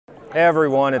Hey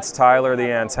everyone, it's Tyler the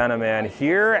Antenna Man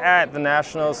here at the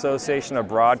National Association of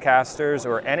Broadcasters,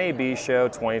 or NAB Show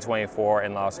 2024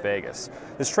 in Las Vegas.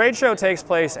 This trade show takes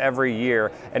place every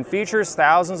year and features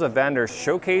thousands of vendors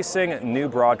showcasing new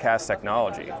broadcast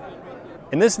technology.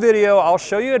 In this video, I'll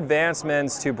show you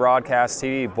advancements to broadcast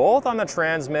TV, both on the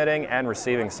transmitting and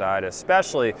receiving side,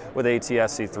 especially with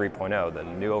ATSC 3.0, the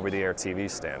new over-the-air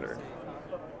TV standard.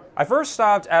 I first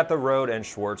stopped at the Rode &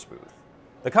 Schwartz booth.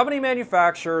 The company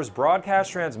manufactures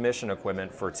broadcast transmission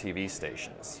equipment for TV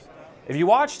stations. If you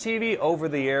watch TV over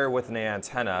the air with an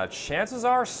antenna, chances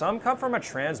are some come from a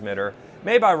transmitter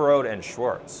made by Rode &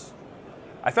 Schwartz.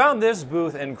 I found this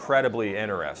booth incredibly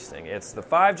interesting. It's the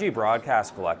 5G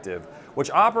Broadcast Collective, which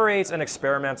operates an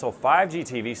experimental 5G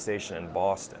TV station in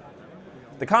Boston.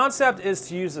 The concept is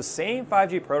to use the same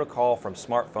 5G protocol from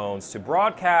smartphones to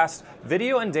broadcast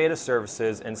video and data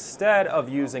services instead of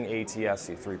using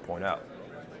ATSC 3.0.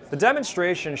 The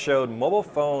demonstration showed mobile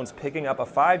phones picking up a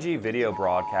 5G video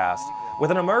broadcast with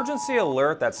an emergency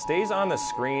alert that stays on the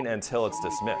screen until it's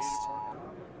dismissed.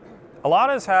 A lot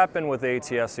has happened with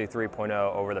ATSC 3.0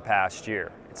 over the past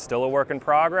year. It's still a work in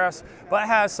progress, but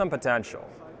has some potential.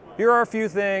 Here are a few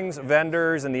things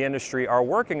vendors in the industry are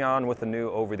working on with the new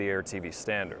over-the-air TV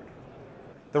standard.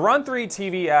 The Run 3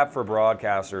 TV app for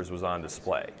broadcasters was on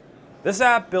display. This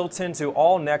app, built into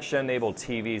all next-gen enabled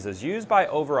TVs, is used by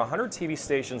over 100 TV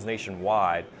stations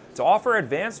nationwide to offer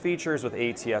advanced features with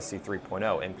ATSC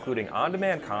 3.0, including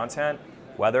on-demand content,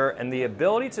 weather, and the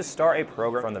ability to start a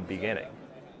program from the beginning.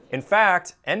 In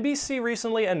fact, NBC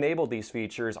recently enabled these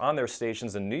features on their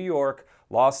stations in New York,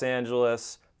 Los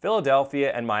Angeles,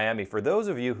 Philadelphia, and Miami for those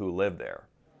of you who live there.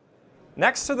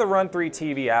 Next to the Run 3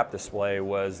 TV app display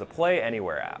was the Play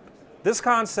Anywhere app. This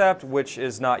concept, which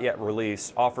is not yet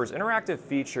released, offers interactive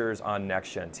features on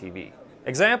next-gen TV.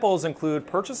 Examples include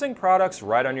purchasing products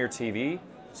right on your TV,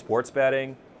 sports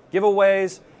betting,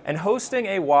 giveaways, and hosting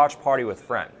a watch party with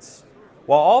friends.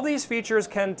 While all these features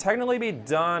can technically be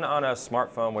done on a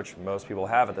smartphone, which most people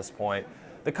have at this point,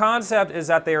 the concept is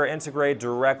that they are integrated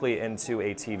directly into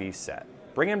a TV set,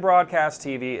 bringing broadcast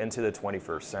TV into the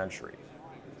 21st century.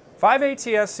 5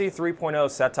 ATSC 3.0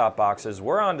 set-top boxes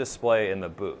were on display in the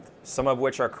booth, some of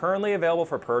which are currently available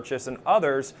for purchase and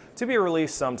others to be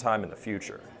released sometime in the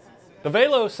future. The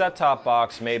Velo set-top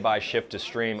box, made by Shift to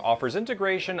Stream, offers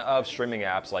integration of streaming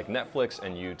apps like Netflix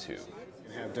and YouTube.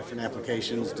 We have different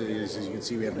applications. As you can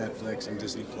see, we have Netflix and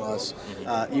Disney+.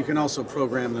 You can also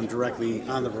program them directly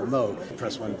on the remote.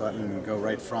 Press one button and go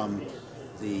right from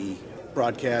the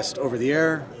broadcast over the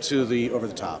air to the over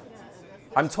the top.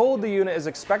 I'm told the unit is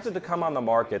expected to come on the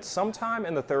market sometime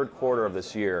in the third quarter of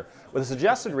this year, with a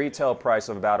suggested retail price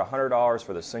of about $100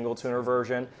 for the single tuner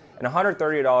version and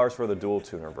 $130 for the dual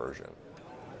tuner version.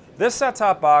 This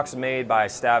set-top box, made by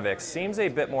Stavix, seems a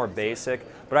bit more basic,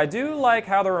 but I do like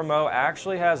how the remote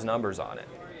actually has numbers on it.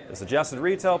 The suggested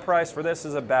retail price for this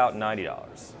is about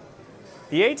 $90.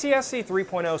 The ATSC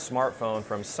 3.0 smartphone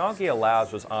from Sonkia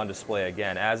Labs was on display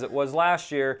again, as it was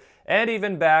last year and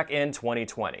even back in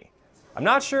 2020. I'm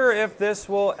not sure if this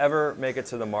will ever make it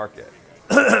to the market.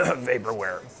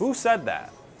 Vaporware. Who said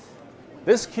that?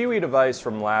 This QE device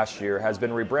from last year has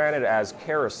been rebranded as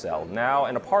Carousel, now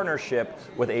in a partnership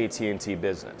with AT&T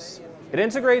Business. It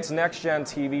integrates next-gen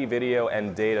TV, video,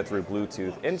 and data through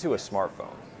Bluetooth into a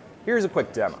smartphone. Here's a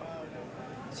quick demo.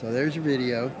 So there's your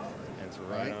video. It's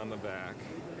right on the back.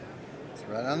 It's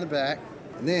right on the back.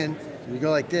 And then when you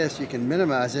go like this, you can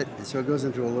minimize it, and so it goes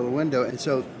into a little window. And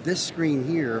so this screen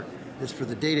here is for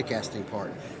the data casting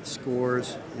part.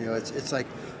 Scores, you know, it's like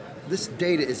this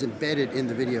data is embedded in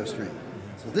the video stream.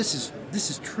 So this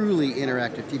is truly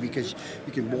interactive TV, because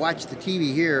you can watch the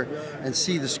TV here and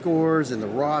see the scores and the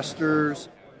rosters.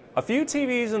 A few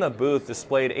TVs in the booth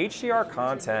displayed HDR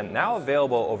content now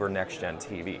available over next-gen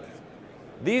TV.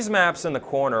 These maps in the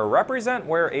corner represent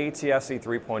where ATSC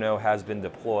 3.0 has been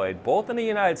deployed, both in the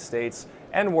United States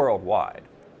and worldwide.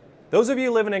 Those of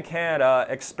you living in Canada,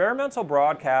 experimental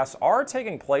broadcasts are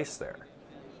taking place there.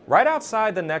 Right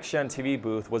outside the next-gen TV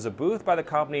booth was a booth by the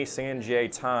company C&J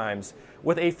Times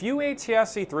with a few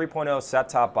ATSC 3.0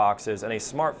 set-top boxes and a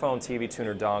smartphone TV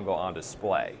tuner dongle on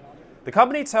display. The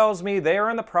company tells me they are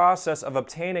in the process of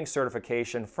obtaining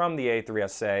certification from the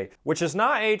A3SA, which is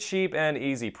not a cheap and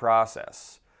easy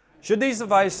process. Should these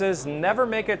devices never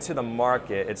make it to the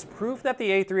market, it's proof that the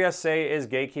A3SA is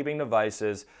gatekeeping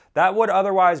devices that would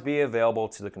otherwise be available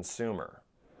to the consumer.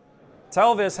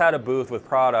 Televes had a booth with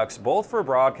products both for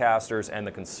broadcasters and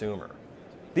the consumer.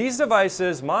 These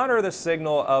devices monitor the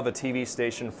signal of a TV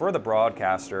station for the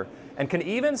broadcaster and can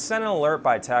even send an alert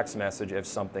by text message if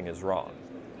something is wrong.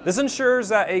 This ensures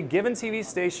that a given TV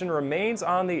station remains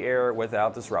on the air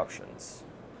without disruptions.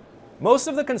 Most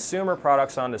of the consumer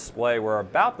products on display were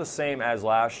about the same as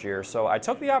last year, so I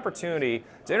took the opportunity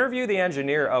to interview the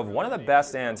engineer of one of the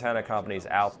best antenna companies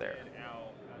out there.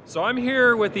 So I'm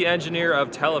here with the engineer of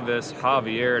Televes,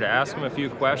 Javier, to ask him a few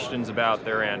questions about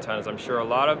their antennas. I'm sure a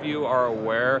lot of you are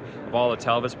aware of all the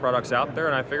Televes products out there,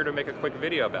 and I figured to make a quick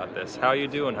video about this. How you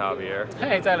doing, Javier?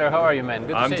 Hey Tyler, how are you, man? Good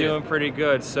to see you. I'm doing pretty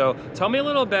good. So tell me a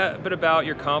little bit about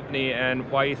your company and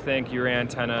why you think your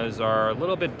antennas are a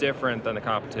little bit different than the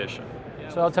competition.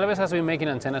 So Televes has been making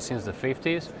antennas since the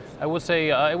 50s. I would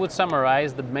say I would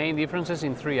summarize the main differences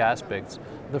in three aspects.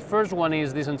 The first one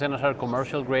is these antennas are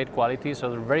commercial grade quality, so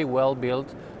they're very well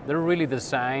built. They're really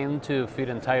designed to fit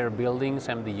entire buildings,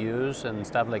 MDUs and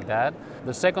stuff like that.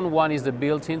 The second one is the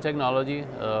built-in technology.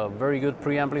 Very good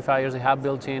preamplifiers they have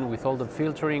built in with all the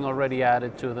filtering already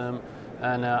added to them,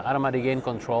 and automatic gain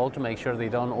control to make sure they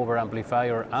don't over-amplify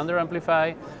or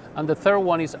under-amplify. And the third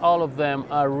one is all of them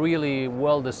are really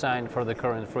well designed for the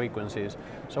current frequencies.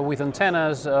 So with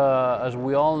antennas, as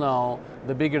we all know,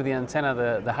 the bigger the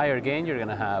antenna, the higher gain you're going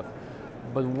to have.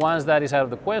 But once that is out of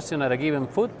the question, at a given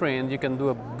footprint, you can do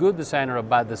a good design or a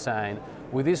bad design.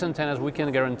 With these antennas, we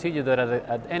can guarantee you that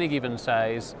at any given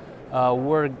size,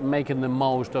 we're making the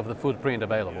most of the footprint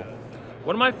available.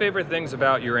 One of my favorite things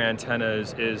about your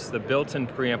antennas is the built-in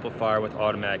preamplifier with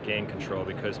automatic gain control,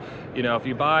 because if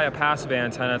you buy a passive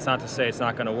antenna, it's not to say it's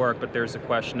not going to work, but there's a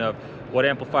question of what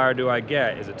amplifier do I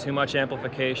get? Is it too much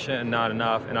amplification and not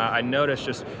enough? And I noticed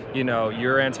just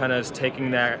your antennas taking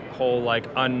that whole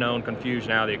unknown confusion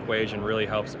out of the equation really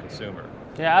helps the consumer.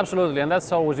 Yeah, absolutely, and that's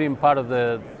always been part of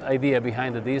the idea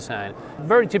behind the design.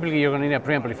 Very typically, you're going to need a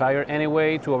preamplifier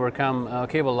anyway to overcome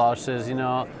cable losses,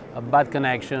 bad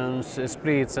connections,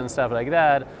 splits, and stuff like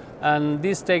that. And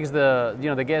this takes the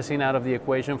the guessing out of the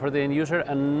equation for the end user,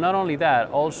 and not only that,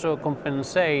 also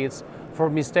compensates for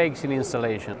mistakes in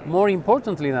installation. More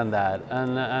importantly than that,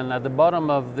 and at the bottom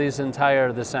of this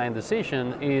entire design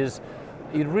decision is,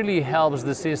 it really helps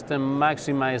the system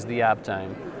maximize the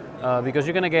uptime. Because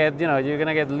you're gonna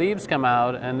get leaves come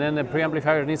out, and then the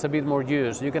preamplifier needs a bit more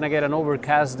use. You're gonna get an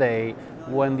overcast day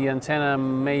when the antenna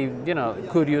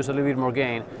could use a little bit more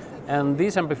gain. And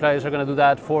these amplifiers are going to do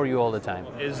that for you all the time.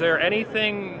 Is there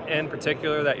anything in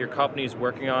particular that your company is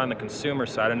working on the consumer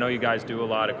side? I know you guys do a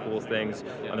lot of cool things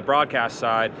on the broadcast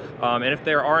side. And if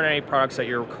there aren't any products that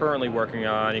you're currently working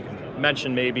on, you can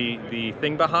mention maybe the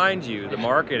thing behind you, the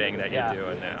marketing that you're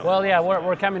doing now. Well, yeah,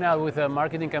 we're coming out with a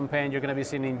marketing campaign. You're going to be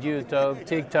seeing in YouTube,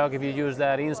 TikTok, if you use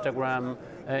that, Instagram,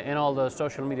 and all the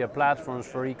social media platforms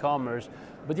for e-commerce.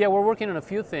 But yeah, we're working on a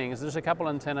few things. There's a couple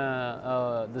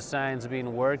antenna designs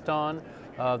being worked on.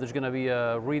 There's going to be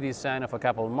a redesign of a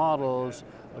couple models.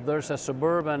 There's a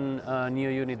suburban new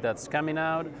unit that's coming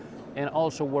out. And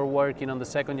also we're working on the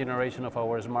second generation of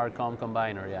our SmartCom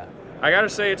combiner, yeah. I gotta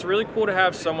say, it's really cool to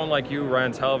have someone like you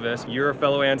run Televes. You're a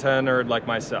fellow antenna nerd like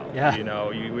myself. Yeah.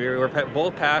 We're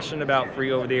both passionate about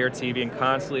free over-the-air TV and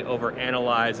constantly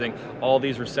over-analyzing all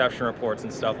these reception reports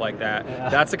and stuff like that. Yeah.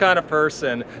 That's the kind of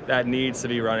person that needs to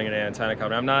be running an antenna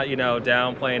company. I'm not,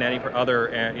 downplaying any other,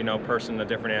 person in a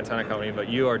different antenna company, but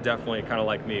you are definitely kind of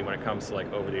like me when it comes to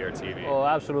over-the-air TV. Oh,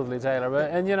 absolutely, Tyler.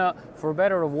 And for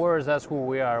better or worse, that's who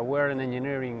we are. We're an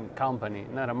engineering company,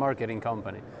 not a marketing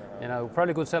company. We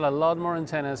probably could sell a lot more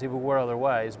antennas if we were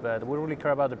otherwise, but we really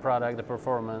care about the product, the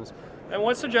performance. And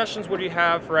what suggestions would you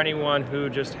have for anyone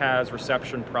who just has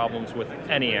reception problems with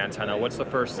any antenna? What's the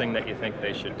first thing that you think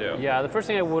they should do? Yeah, the first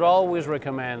thing I would always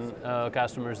recommend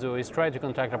customers do is try to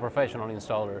contact a professional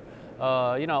installer.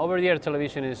 Over-the-air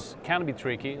television can be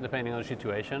tricky depending on the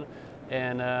situation.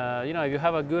 And if you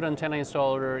have a good antenna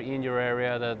installer in your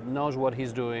area that knows what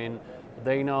he's doing,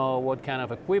 they know what kind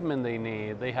of equipment they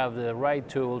need, they have the right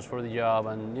tools for the job,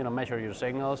 and measure your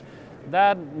signals.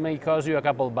 That may cost you a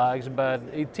couple bucks, but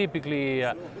it typically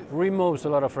removes a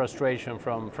lot of frustration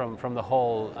from the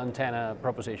whole antenna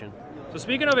proposition. So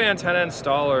speaking of antenna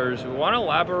installers, we want to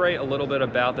elaborate a little bit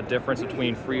about the difference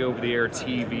between free over-the-air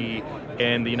TV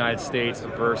in the United States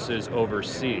versus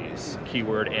overseas,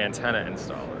 keyword antenna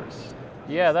installers.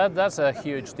 Yeah, that's a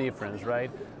huge difference,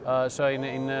 right? So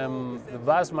in the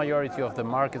vast majority of the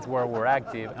markets where we're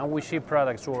active, and we ship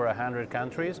products to over 100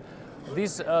 countries,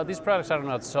 these products are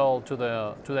not sold to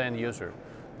the end user.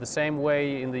 The same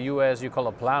way in the US you call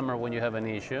a plumber when you have an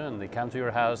issue and they come to your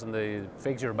house and they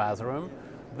fix your bathroom.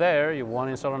 There, you want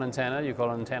to install an antenna, you call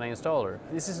an antenna installer.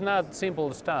 This is not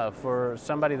simple stuff for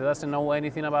somebody that doesn't know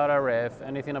anything about RF,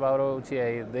 anything about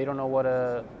OTA, they don't know what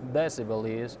a decibel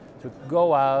is, to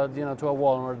go out to a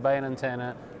Walmart, buy an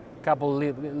antenna, couple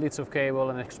leads of cable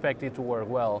and expect it to work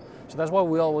well. So that's why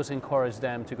we always encourage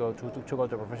them to go to a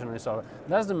professional installer.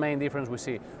 That's the main difference we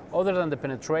see. Other than the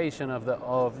penetration of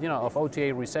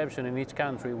OTA reception in each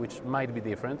country, which might be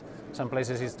different. Some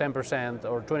places it's 10%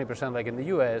 or 20% like in the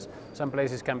US. Some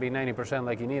places can be 90%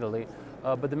 like in Italy.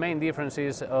 But the main difference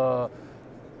is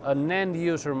an end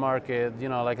user market,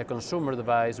 like a consumer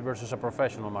device versus a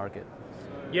professional market.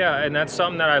 Yeah, and that's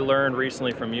something that I learned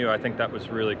recently from you. I think that was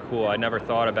really cool. I never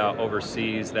thought about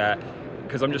overseas that,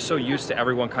 because I'm just so used to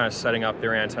everyone kind of setting up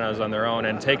their antennas on their own.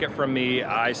 And take it from me,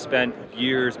 I spent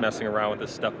years messing around with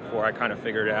this stuff before I kind of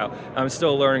figured it out. I'm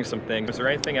still learning some things. Is there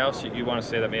anything else you want to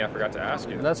say that maybe I forgot to ask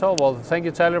you? That's all. Well, thank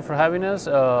you, Tyler, for having us.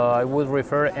 I would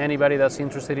refer anybody that's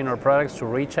interested in our products to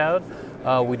reach out.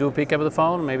 We do pick up the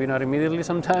phone, maybe not immediately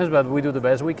sometimes, but we do the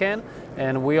best we can.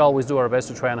 And we always do our best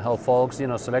to try and help folks,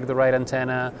 select the right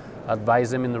antenna, advise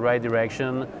them in the right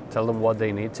direction, tell them what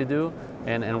they need to do,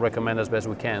 and recommend as best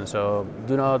we can. So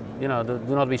do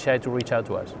not be shy to reach out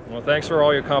to us. Well, thanks for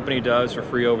all your company does for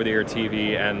free over-the-air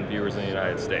TV and viewers in the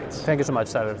United States. Thank you so much,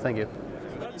 Tyler. Thank you.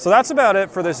 So that's about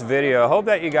it for this video. I hope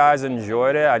that you guys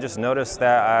enjoyed it. I just noticed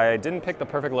that I didn't pick the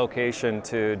perfect location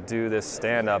to do this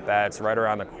stand-up at. It's right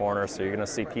around the corner, so you're gonna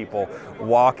see people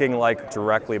walking like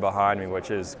directly behind me, which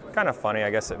is kind of funny.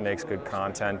 I guess it makes good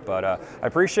content, but I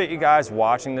appreciate you guys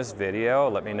watching this video.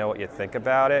 Let me know what you think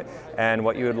about it and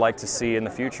what you would like to see in the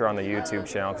future on the YouTube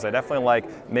channel, because I definitely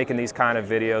like making these kind of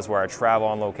videos where I travel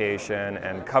on location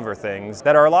and cover things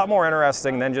that are a lot more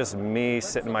interesting than just me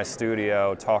sitting in my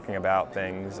studio talking about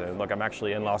things. And look, I'm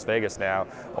actually in Las Vegas now.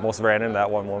 Almost ran into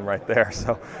that one right there.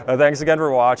 So thanks again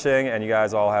for watching, and you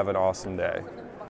guys all have an awesome day.